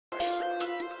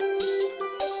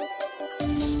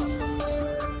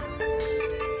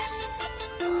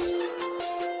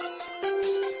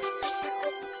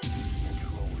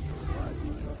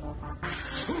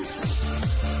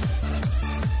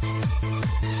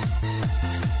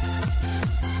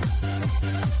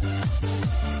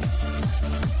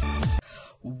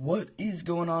What is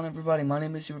going on, everybody? My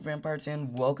name is Super Vampires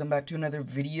and welcome back to another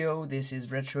video. This is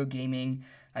Retro Gaming.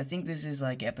 I think this is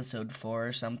like episode 4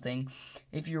 or something.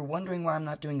 If you're wondering why I'm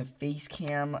not doing a face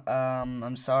cam,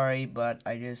 I'm sorry, but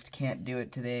I just can't do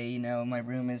it today. You know, my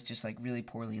room is just like really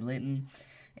poorly lit.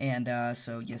 And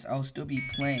so yes, I'll still be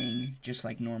playing just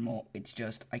like normal. It's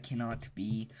just I cannot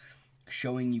be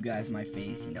showing you guys my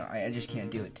face. You know, I just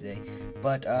can't do it today.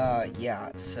 But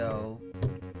yeah, so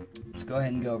let's go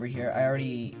ahead and go over here. I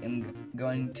already am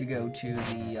going to go to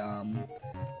the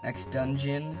next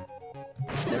dungeon,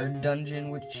 third dungeon,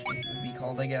 which it would be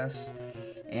called, I guess.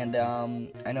 And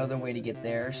I know the way to get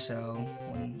there, so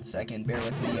 1 second, bear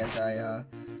with me as I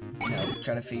you know,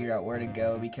 try to figure out where to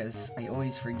go, because I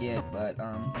always forget. But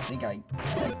I think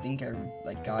I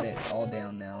like got it all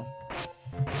down now.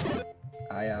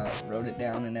 I wrote it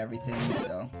down and everything,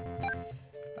 so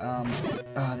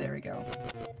oh, there we go.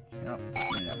 Oh,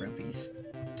 that rupees.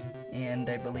 And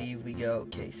I believe we go,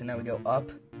 okay, so now we go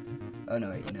up. Oh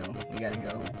no, wait, no, we gotta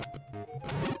go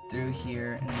through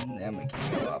here, and then we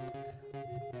can go up.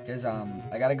 Because,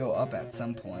 I gotta go up at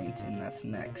some point, and that's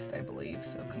next, I believe,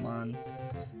 so come on.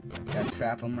 Gotta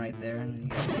trap him right there, and then you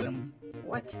gotta get him.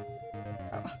 What?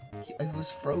 Oh, he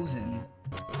was frozen.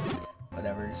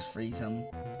 Whatever, just freeze him.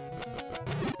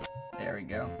 There we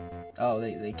go. Oh,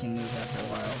 they can move after a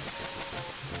while.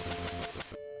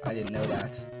 I didn't know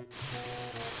that.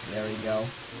 There we go.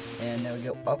 And now we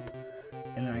go up,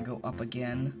 and then I go up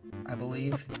again, I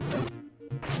believe. Oh,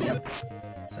 yep.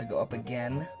 So I go up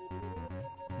again.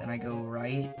 Then I go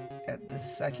right at the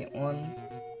second one.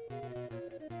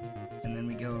 And then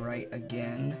we go right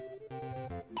again.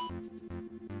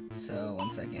 So,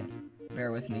 1 second.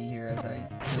 Bear with me here as I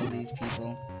kill these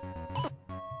people.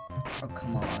 Oh,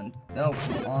 come on. No,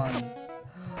 come on.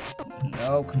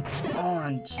 No, come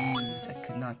on. Jeez, I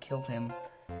could not kill him.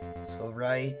 So,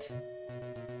 right.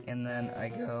 And then I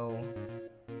go.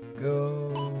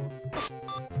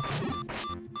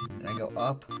 Then I go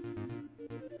up.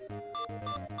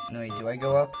 No, wait, do I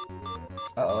go up?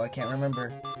 Uh-oh, I can't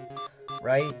remember.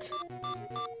 Right.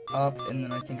 Up, and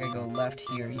then I think I go left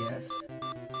here, yes.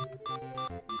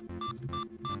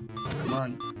 Come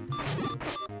on.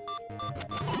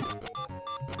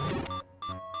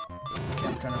 Okay,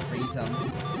 I'm trying to freeze him.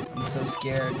 I'm so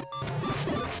scared.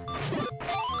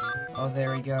 Oh,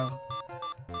 there we go.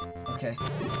 Okay.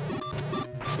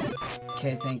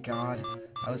 Okay, thank God.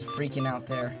 I was freaking out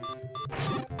there.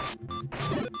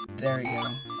 There we go.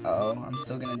 Uh-oh, I'm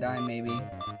still gonna die, maybe.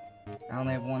 I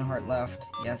only have 1 heart left.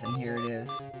 Yes, and here it is.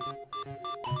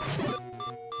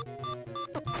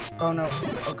 Oh, no.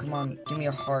 Oh, come on. Give me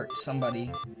a heart,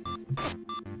 somebody.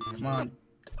 Come on.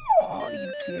 Oh, are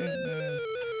you kidding me?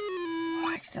 Oh,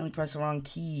 I accidentally pressed the wrong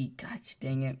key. Gosh,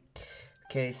 dang it.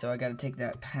 Okay, so I gotta take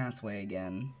that pathway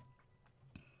again.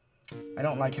 I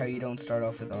don't like how you don't start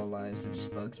off with all lives. It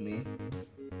just bugs me.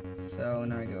 So,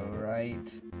 now I go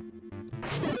right.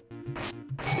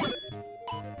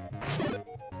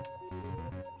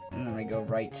 And then I go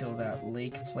right till that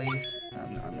lake place.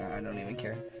 I don't even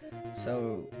care.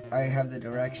 So I have the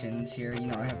directions here. You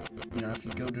know, I have to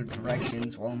go to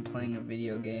directions while I'm playing a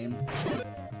video game.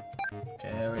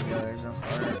 Okay, there we go. There's a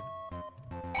heart.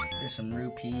 There's some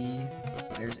rupee.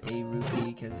 There's a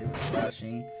rupee because it was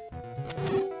flashing,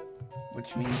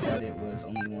 which means that it was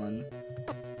only 1.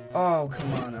 Oh,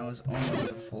 come on. I was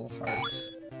almost a full heart.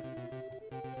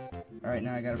 Alright,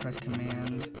 now I gotta press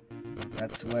command.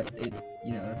 That's what it,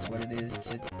 you know, that's what it is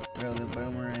to throw the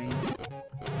boomerang.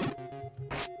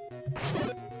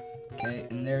 Okay,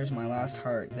 and there's my last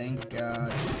heart. Thank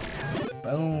God.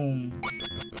 Boom.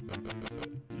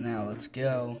 Now let's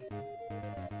go.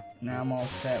 Now I'm all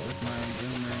set with my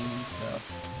boomerang and stuff.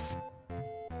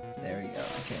 There we go.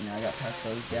 Okay, now I got past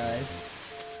those guys.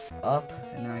 Up,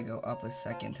 and now I go up a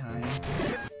second time.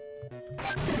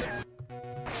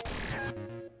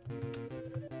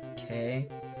 Okay.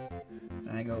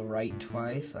 Then I go right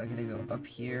twice, so I gotta go up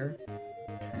here,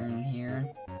 turn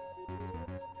here,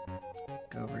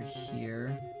 go over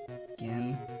here,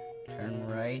 again, turn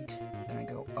right, then I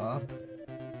go up,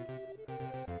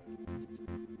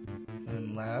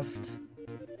 then left,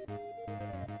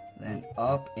 then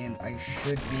up, and I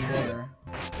should be there.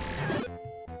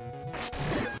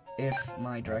 If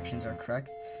my directions are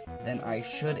correct, then I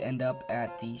should end up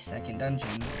at the second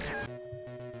dungeon.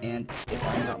 And if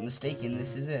I'm not mistaken,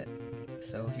 this is it.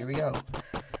 So here we go.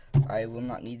 I will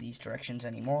not need these directions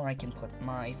anymore. I can put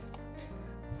my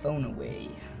phone away.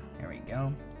 There we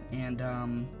go. And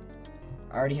I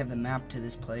already have the map to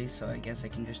this place, so I guess I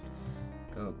can just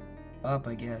go up,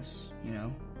 I guess, you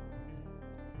know.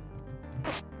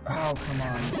 Oh, come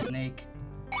on, snake.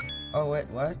 Oh, wait,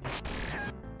 what?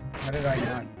 How did I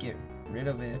not get rid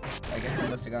of it? I guess I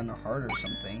must have gotten a heart or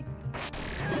something.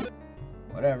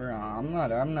 Whatever, I'm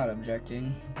not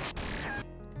objecting.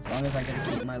 As long as I get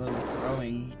to keep my little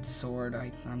throwing sword,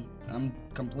 I'm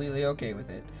completely okay with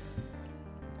it.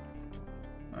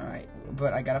 Alright,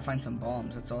 but I gotta find some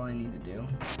bombs, that's all I need to do.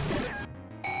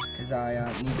 Because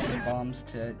I need some bombs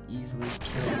to easily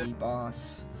kill the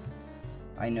boss,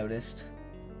 I noticed.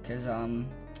 Because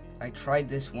I tried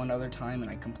this one other time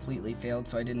and I completely failed,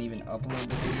 so I didn't even upload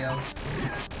the video.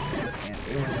 And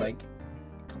it was like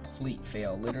complete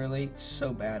fail, literally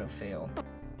so bad a fail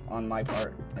on my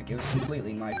part. Like, it was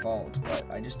completely my fault, but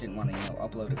I just didn't want to,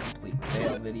 upload a complete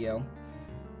fail video.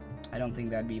 I don't think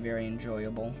that'd be very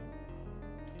enjoyable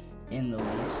in the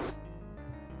least.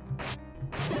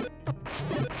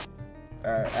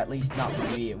 At least not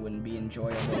for me, it wouldn't be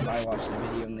enjoyable if I watched the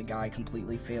video and the guy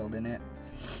completely failed in it.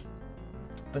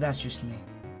 But that's just me.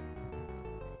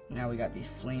 Now we got these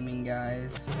flaming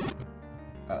guys.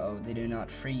 Uh-oh, they do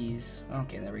not freeze.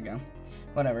 Okay, there we go.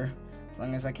 Whatever. As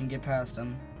long as I can get past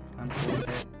them, I'm cool with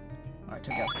it. I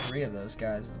took out 3 of those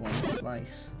guys with one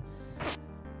slice.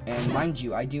 And mind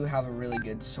you, I do have a really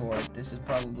good sword. This is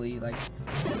probably, like,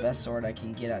 the best sword I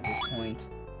can get at this point.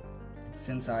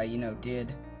 Since I,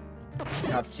 did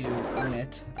have to earn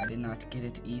it. I did not get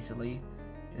it easily.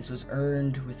 This was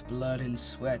earned with blood and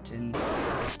sweat and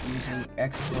using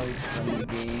exploits from the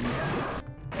game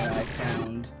that I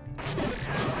found.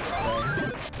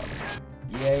 So,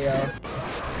 yeah.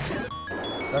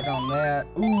 Suck on that.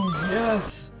 Ooh,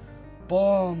 yes!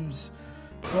 Bombs!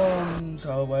 Bombs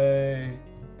away!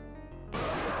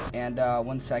 And,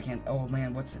 1 second. Oh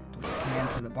man, what's the command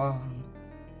for the bomb?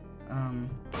 God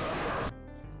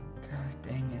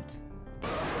dang it.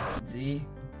 Z?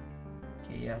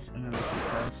 Okay, yes, and then I can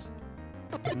press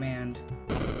command.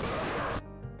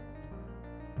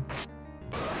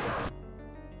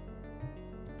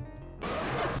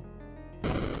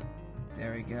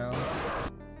 There we go.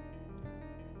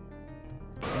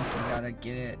 I think you gotta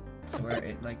get it to where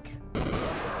it, like,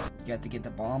 you got to get the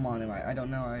bomb on him. I don't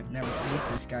know, I've never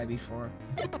faced this guy before.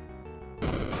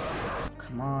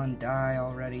 Come on, die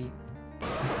already.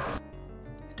 I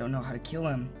don't know how to kill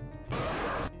him.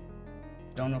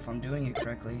 Don't know if I'm doing it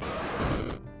correctly.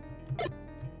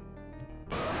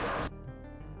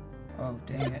 Oh,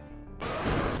 dang it.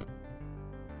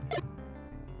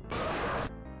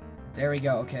 There we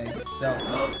go, okay, so...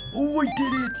 Oh, I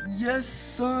did it! Yes,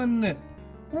 son!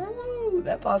 Woo!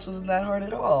 That boss wasn't that hard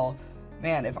at all.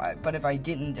 Man, if I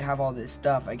didn't have all this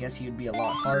stuff, I guess he would be a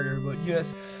lot harder, but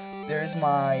yes, there's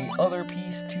my other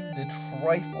piece to the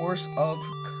Triforce of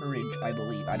Courage, I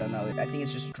believe. I don't know, I think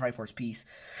it's just a Triforce piece.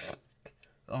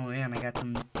 Oh man, I got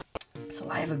some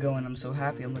saliva going. I'm so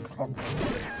happy. I'm like, oh.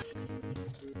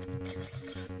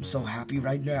 I'm so happy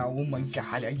right now. Oh my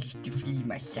god, I get to feed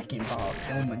my second boss.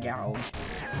 Oh my god.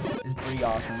 It's pretty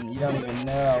awesome. You don't even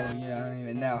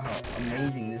know how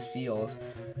amazing this feels.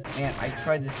 Man, I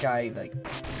tried this guy like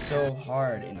so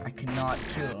hard and I could not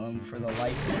kill him for the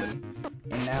life of me.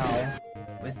 And now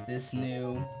with this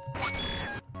new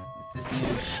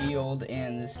shield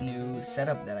and this new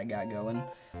setup that I got going,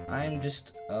 I'm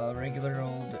just a regular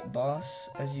old boss,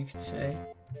 as you could say.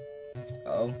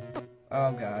 Oh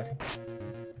god.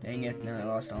 Dang it, now I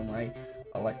lost all my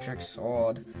electric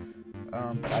sword.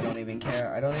 But I don't even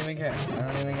care. I don't even care.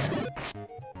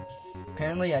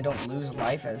 Apparently I don't lose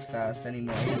life as fast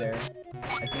anymore either.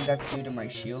 I think that's due to my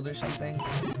shield or something.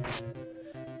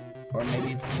 Or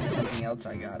maybe it's due to something else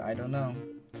I got. I don't know.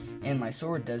 And my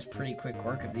sword does pretty quick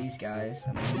work of these guys.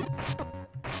 I mean,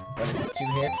 what is it, 2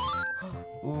 hits?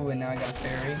 Ooh, and now I got a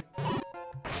fairy.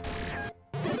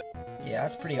 Yeah,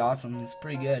 that's pretty awesome. It's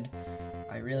pretty good.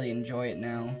 I really enjoy it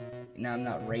now. Now I'm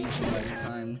not raging all the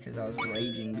time, because I was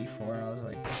raging before. I was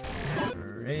like,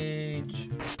 rage,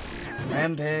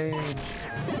 rampage.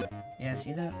 Yeah,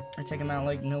 see that? I take them out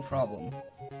like no problem.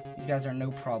 These guys are no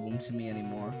problem to me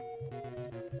anymore.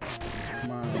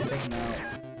 Come on, let's take them out.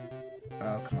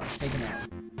 Oh, come on, take him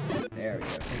out. There we go,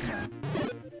 take him out.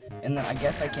 And then I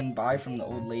guess I can buy from the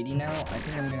old lady now. I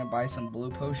think I'm gonna buy some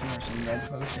blue potion or some red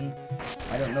potion.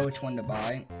 I don't know which one to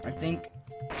buy. I think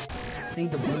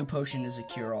the blue potion is a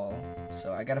cure-all.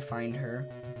 So I gotta find her,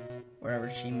 wherever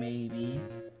she may be.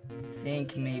 I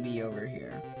think maybe over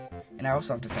here. And I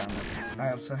also have to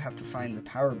find the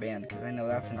power band, because I know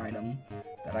that's an item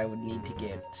that I would need to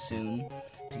get soon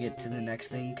to get to the next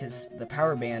thing, because the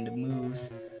power band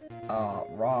moves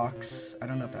rocks. I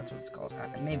don't know if that's what it's called.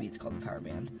 Maybe it's called the power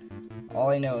band. All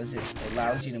I know is it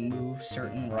allows you to move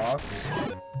certain rocks,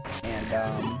 and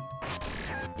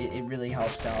it really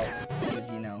helps out because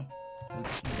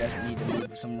who doesn't need to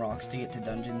move some rocks to get to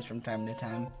dungeons from time to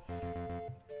time.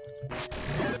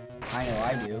 I know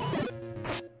I do,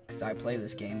 because I play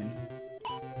this game, and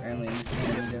apparently in this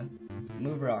game you need to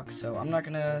move rocks, so I'm not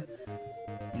gonna,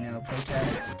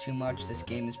 protest too much. This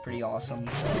game is pretty awesome,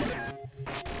 so.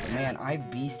 But man, I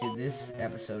beasted this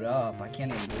episode up. I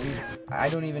can't even believe it. I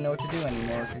don't even know what to do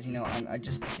anymore, because, I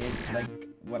just did, like,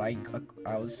 what I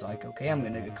was like, okay, I'm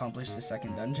gonna accomplish the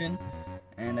second dungeon,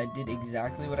 and I did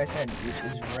exactly what I said, which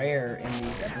is rare in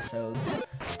these episodes.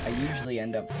 I usually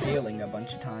end up failing a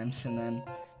bunch of times, and then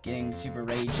getting super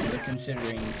raged and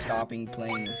considering stopping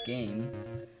playing this game.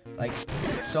 Like,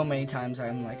 so many times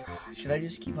I'm like, should I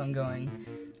just keep on going?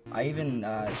 I even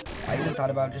thought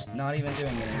about just not even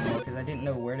doing it anymore, because I didn't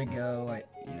know where to go,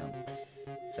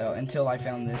 So, until I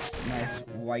found this nice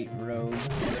white robe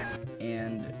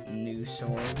and new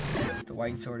sword, the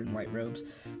white sword and white robes,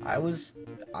 I was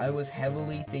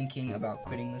heavily thinking about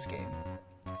quitting this game.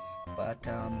 But,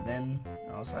 then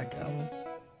I was like,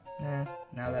 nah,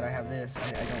 now that I have this,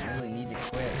 I don't really need to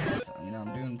quit, 'cause,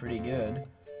 I'm doing pretty good.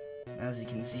 As you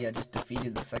can see, I just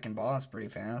defeated the second boss pretty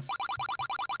fast.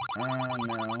 No.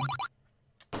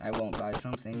 I won't buy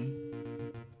something.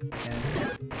 Okay.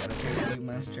 Is that okay with you,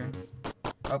 Master?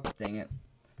 Oh, dang it.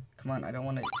 Come on, I don't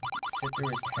want to sit through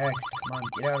his text. Come on,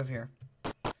 get out of here.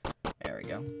 There we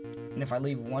go. And if I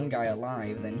leave one guy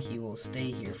alive, then he will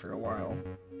stay here for a while.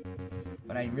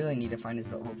 But I really need to find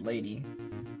his old lady.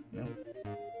 Nope.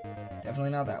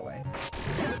 Definitely not that way.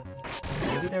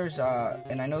 Maybe there's,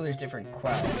 and I know there's different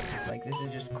quests. Like, this is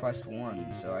just quest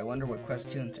 1, so I wonder what quest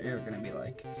 2 and 3 are gonna be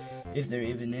like. If there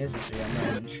even is a 3, I'm not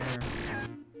even sure.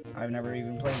 I've never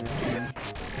even played this game.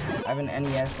 I have an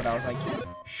NES, but I was like,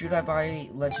 should I buy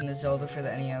Legend of Zelda for the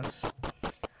NES?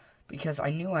 Because I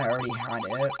knew I already had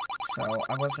it, so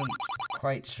I wasn't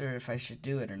quite sure if I should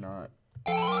do it or not.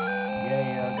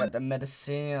 Yeah, I got the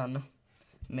medicine.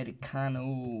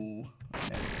 Americano.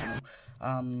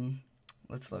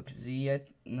 Let's look. Z.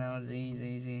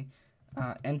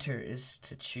 Enter is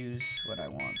to choose what I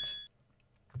want.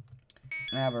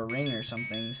 And I have a ring or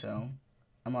something, so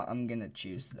I'm gonna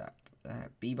choose that.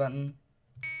 B button.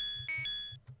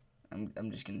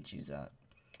 I'm just gonna choose that.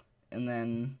 And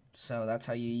then, so that's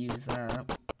how you use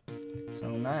that. So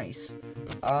nice.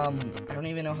 I don't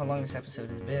even know how long this episode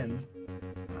has been.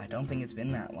 I don't think it's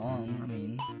been that long. I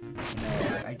mean,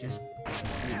 I just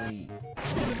completely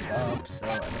cleaned it up, so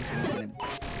I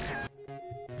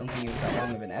don't think it was that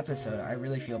long of an episode. I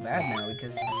really feel bad now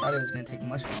because I thought it was gonna take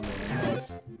much longer than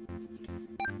this.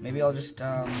 Maybe I'll just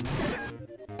I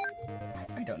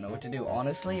don't know what to do.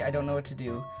 Honestly, I don't know what to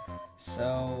do.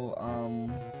 So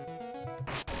I'm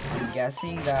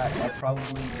guessing that I'll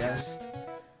probably just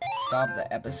stop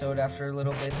the episode after a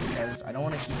little bit, because I don't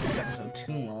want to keep this episode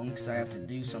too long because I have to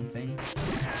do something.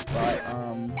 But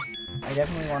I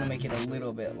definitely want to make it a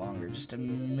little bit longer, just a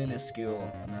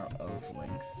minuscule amount of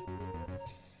length.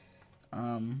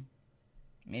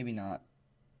 Maybe not.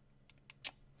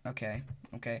 Okay.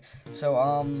 So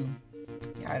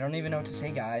yeah, I don't even know what to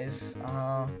say, guys.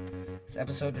 This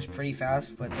episode was pretty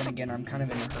fast, but then again, I'm kind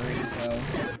of in a hurry, so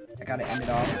I gotta end it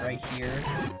off right here.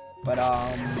 But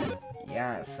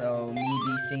yeah, so me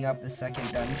beasting up the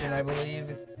second dungeon, I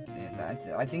believe.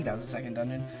 I think that was the second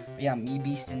dungeon. But yeah, me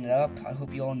beasting it up. I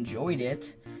hope you all enjoyed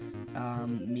it.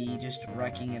 Me just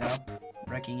wrecking it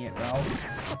well.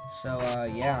 So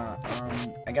yeah,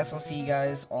 I guess I'll see you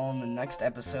guys all in the next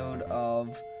episode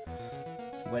of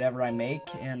whatever I make.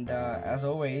 And as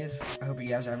always, I hope you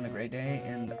guys are having a great day,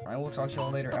 and I will talk to you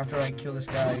all later after I kill this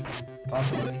guy,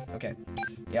 possibly. Okay,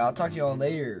 yeah, I'll talk to you all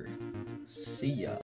later. See ya.